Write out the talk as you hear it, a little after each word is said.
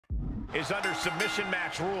is under submission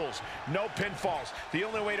match rules. No pinfalls. The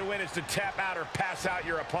only way to win is to tap out or pass out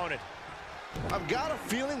your opponent. I've got a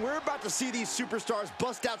feeling we're about to see these superstars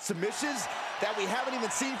bust out submissions that we haven't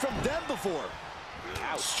even seen from them before.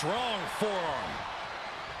 Ouch. Strong forearm.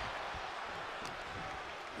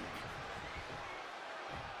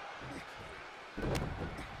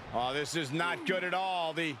 Oh, this is not good at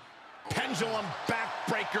all. The pendulum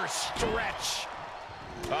backbreaker stretch.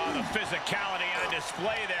 Oh, the physicality on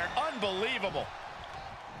display there. Unbelievable.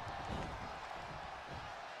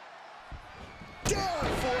 Down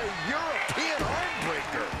for a European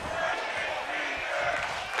armbreaker.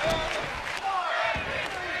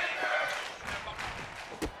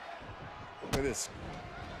 Look at this.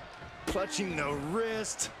 Clutching the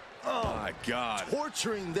wrist. Oh, my God.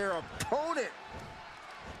 Torturing their opponent.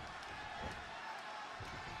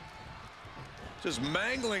 Just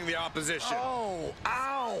mangling the opposition. Oh,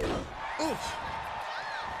 ow. Oof.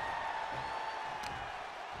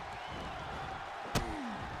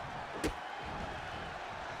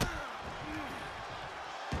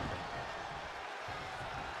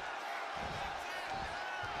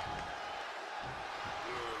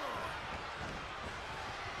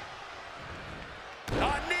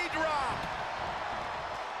 A knee drop.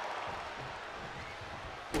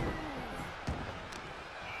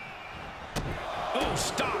 Oh,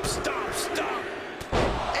 stop, stop, stop.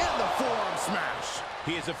 And the forearm smash.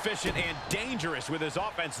 He is efficient and dangerous with his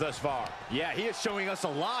offense thus far. Yeah, he is showing us a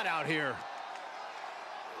lot out here.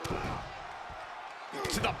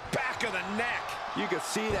 To the back of the neck. You can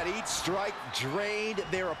see that each strike drained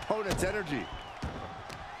their opponent's energy.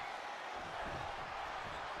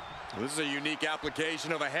 This is a unique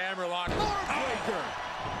application of a hammerlock. Armbreaker.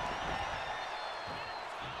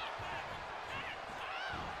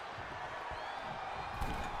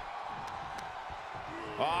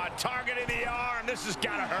 Oh, targeting the arm. This has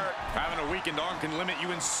got to hurt. Having a weakened arm can limit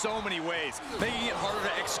you in so many ways, making it harder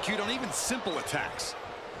to execute on even simple attacks.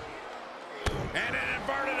 And an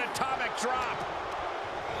inverted atomic drop.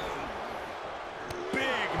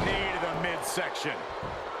 Big knee to the midsection.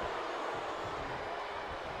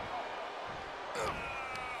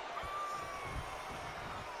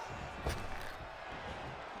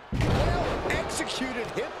 Well-executed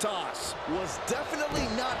hip toss. Was definitely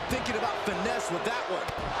not thinking about finesse with that one.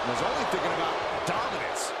 Was only thinking about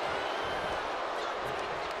dominance.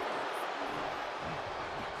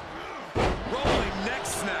 Rolling neck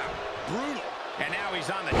snap. Brutal. And now he's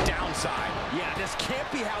on the downside. Yeah, this can't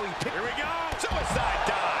be how he picked. Here we go. Suicide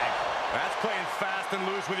dive. That's playing fast and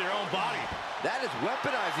loose with your own body. That is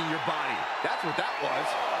weaponizing your body. That's what that was.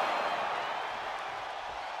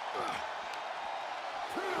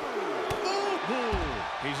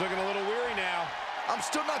 He's looking a little weary now. I'm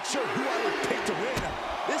still not sure who I would pick to win.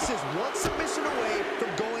 This is one submission away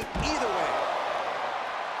from going either way.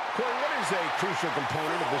 Corey, what is a crucial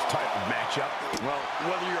component of this type of matchup? Well,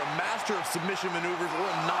 whether you're a master of submission maneuvers or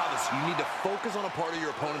a novice, you need to focus on a part of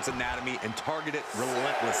your opponent's anatomy and target it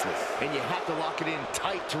relentlessly. And you have to lock it in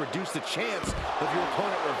tight to reduce the chance of your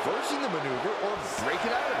opponent reversing the maneuver or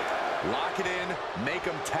breaking out of it. Lock it in, make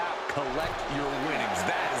them tap, collect your winnings.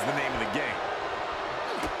 That is the name of the game.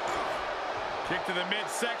 Kick to the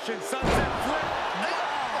midsection, sunset flip.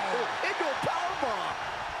 Oh, into a powerbomb.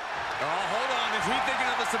 Oh, hold on. Is he thinking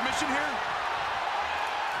of a submission here?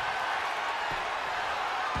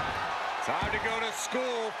 Time to go to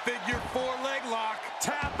school. Figure 4 leg lock.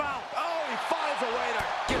 Tap out. Oh, he finds a way to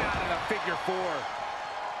get out of the figure 4.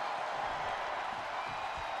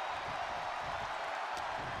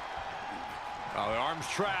 Oh, the arm's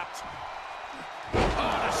trapped.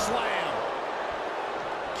 Oh, the slam.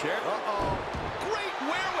 Uh-oh. Great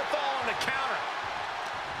wherewithal on the counter.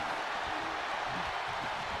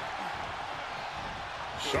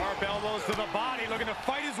 Sharp elbows to the body, looking to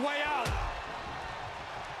fight his way out.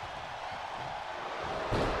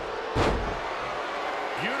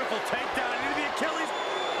 Beautiful takedown into the Achilles.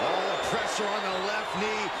 Oh, pressure on the left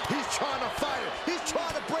knee. He's trying to fight it. He's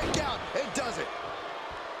trying to break out and does it.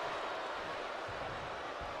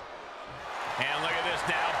 And look at this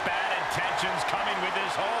now. Bad intentions coming with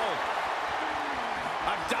this hold.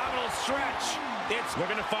 Abdominal stretch. It's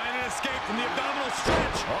looking to find an escape from the abdominal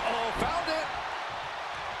stretch. Uh-oh, found it.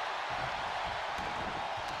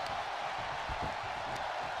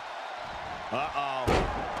 Uh-oh.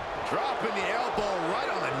 Dropping the elbow right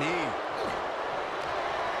on the knee.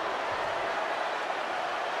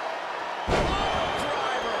 Oh,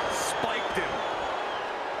 driver. Spiked him.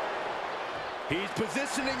 He's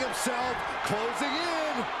positioning himself, closing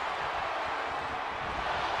in.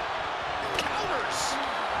 Counters.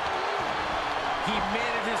 He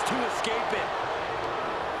manages to escape it.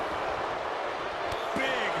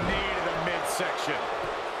 midsection.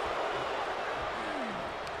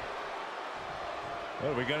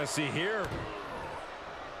 What are we gonna see here?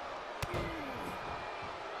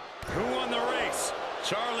 Who won the race?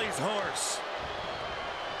 Charlie's horse.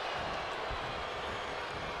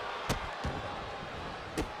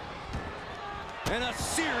 And a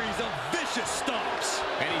series of vicious stomps.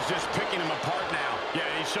 And he's just picking him apart now. Yeah,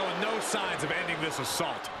 he's showing no signs of ending this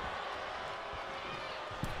assault.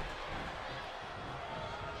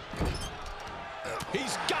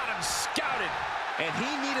 He's got him scouted. And he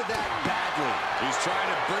needed that badly. He's trying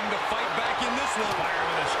to bring the fight back in this one. Fire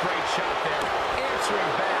with a straight shot there.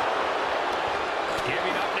 Answering back.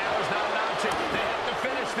 Giving up now is not an option. They have to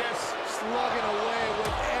finish this. Slugging away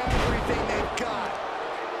with everything they've got.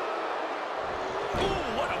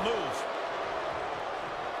 Ooh, what a move.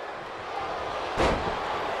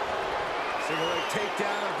 Single leg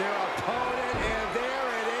takedown of their opponent, and there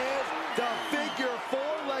it is, the figure 4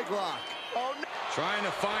 leg lock. Oh, no. Trying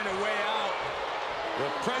to find a way out. The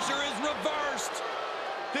pressure is reversed.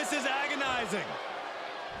 This is agonizing.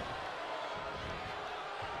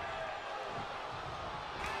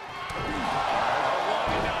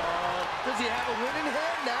 Does he have a win in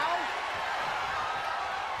hand now?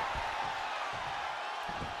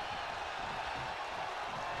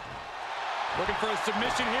 Looking for a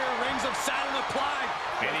submission here. Rings of Saturn applied.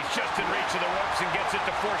 And he's just in reach of the ropes and gets it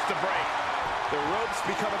to force the break. The ropes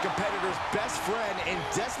become a competitor's best friend in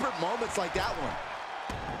desperate moments like that one.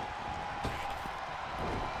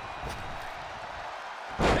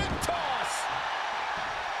 Hip toss.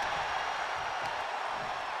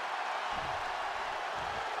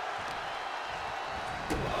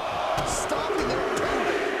 Stopping the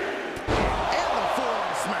pivot. And the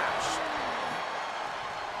forearm smash.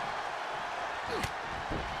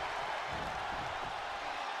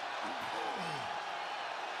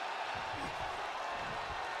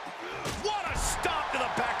 What a stop to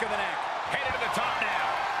the back of the neck. Headed to the top now.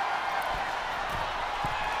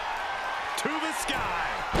 To the sky.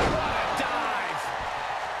 What a dive.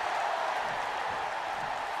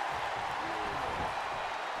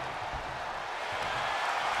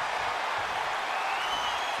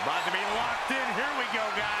 About to be locked in. Here we go,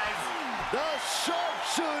 guys. The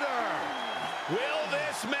sharpshooter. Will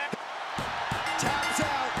this match... Taps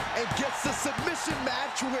out and gets the submission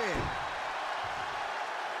match win.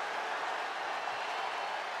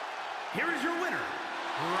 Here is your winner,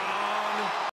 Ronnie